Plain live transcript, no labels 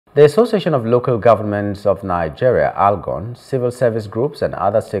The Association of Local Governments of Nigeria, Algon, civil service groups and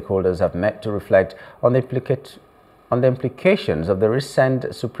other stakeholders have met to reflect on the implications of the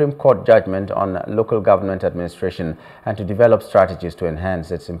recent Supreme Court judgment on local government administration and to develop strategies to enhance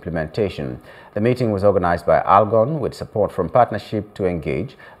its implementation. The meeting was organized by Algon with support from Partnership to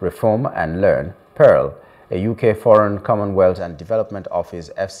Engage, Reform and Learn, PERL, a UK Foreign, Commonwealth and Development Office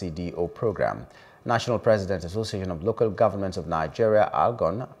FCDO program. National President, Association of Local Governments of Nigeria,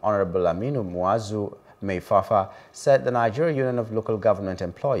 Algon, Honorable Aminu Muazu Meifafa, said the Nigeria Union of Local Government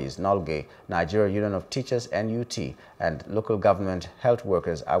Employees, NOLGE, Nigeria Union of Teachers, NUT, and local government health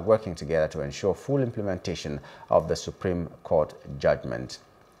workers are working together to ensure full implementation of the Supreme Court judgment.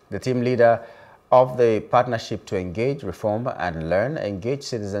 The team leader of the Partnership to Engage, Reform and Learn, Engage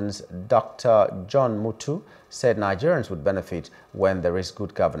Citizens, Dr. John Mutu, said Nigerians would benefit when there is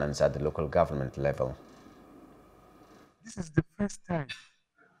good governance at the local government level. This is the first time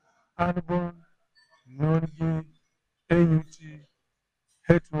Algon, NOLGE, NUT,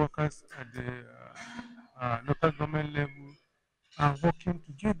 health workers at the local government level are working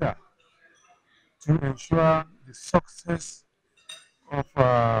together to ensure the success of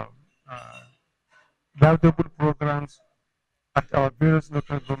valuable programs at our various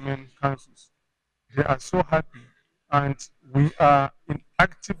local government councils. They are so happy, and we are in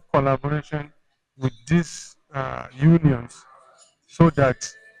active collaboration with these unions so that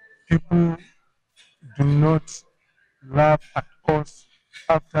people do not laugh at us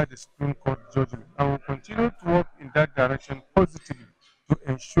after the Supreme Court judgment. I will continue to work in that direction positively to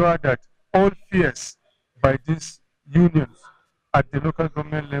ensure that all fears by these unions at the local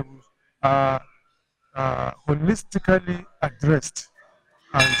government levels are holistically addressed,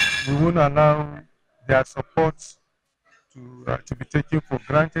 and we won't allow their support to be taken for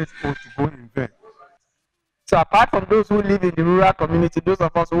granted or to go in vain. So apart from those who live in the rural community, those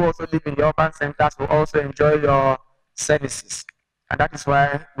of us who also live in the urban centers will also enjoy your services. And that is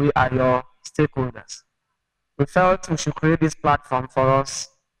why we are your stakeholders. We felt we should create this platform for us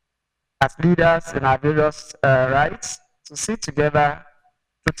as leaders in our various rights to sit together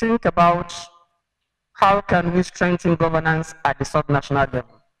to think about how can we strengthen governance at the subnational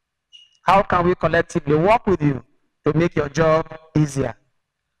level. How can we collectively work with you to make your job easier?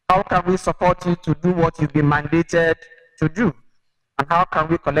 How can we support you to do what you've been mandated to do? And how can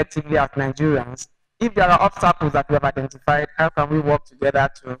we collectively as Nigerians, if there are obstacles that we have identified, how can we work together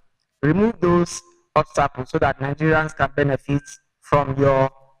to remove those obstacles so that Nigerians can benefit from your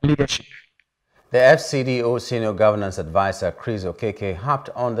leadership? The FCDO Senior Governance Advisor, Chris Okeke, harped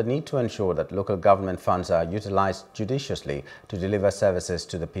on the need to ensure that local government funds are utilized judiciously to deliver services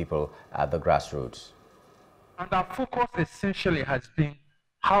to the people at the grassroots. And our focus essentially has been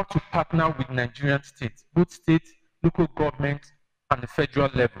how to partner with Nigerian states, both state, local government, and the federal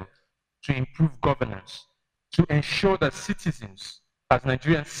level, to improve governance, to ensure that citizens, as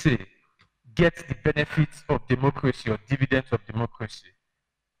Nigerians say, get the benefits of democracy or dividends of democracy.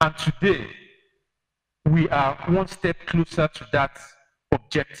 And today, we are one step closer to that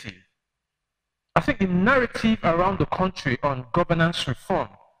objective. I think the narrative around the country on governance reform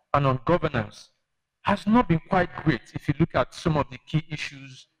and on governance has not been quite great if you look at some of the key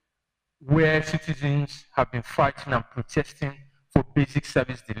issues where citizens have been fighting and protesting for basic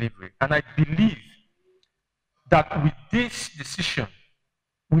service delivery. And I believe that with this decision,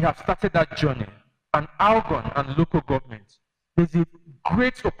 we have started that journey. And Algon and local government, there's a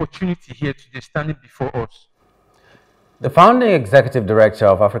great opportunity here today standing before us. The founding executive director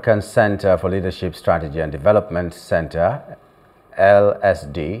of African Center for Leadership Strategy and Development Center,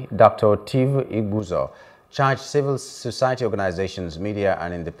 LSD, Dr. Tiv Igbuzo, charged civil society organizations, media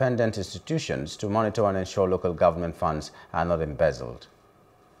and independent institutions to monitor and ensure local government funds are not embezzled.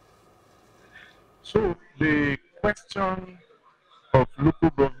 So the question of local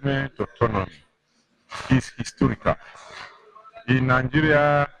government autonomy is historical. In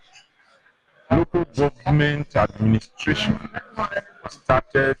Nigeria, local government administration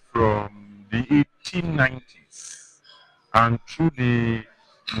started from the 1890s and through the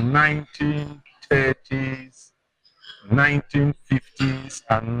 1930s, 1950s,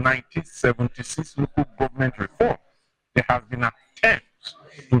 and 1976 local government reform. There has been attempts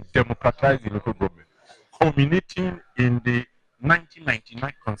to democratize the local government, culminating in the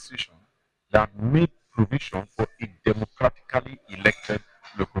 1999 Constitution that made provision for a democratically elected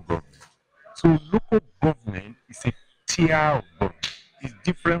local government. So local government is a tier of government. It's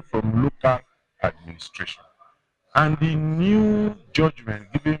different from local administration. And the new judgment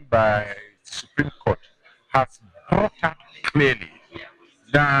given by the Supreme Court has brought out clearly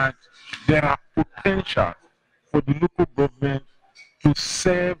that there are potential for the local government to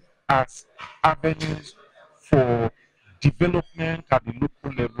serve as avenues for development at the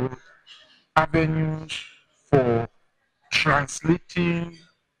local level, avenues for translating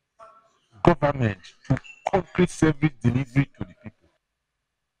government to concrete service delivery to the people.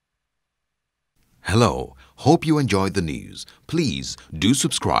 Hello, hope you enjoyed the news. Please do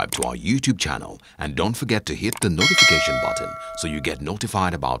subscribe to our YouTube channel and don't forget to hit the notification button so you get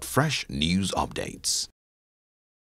notified about fresh news updates.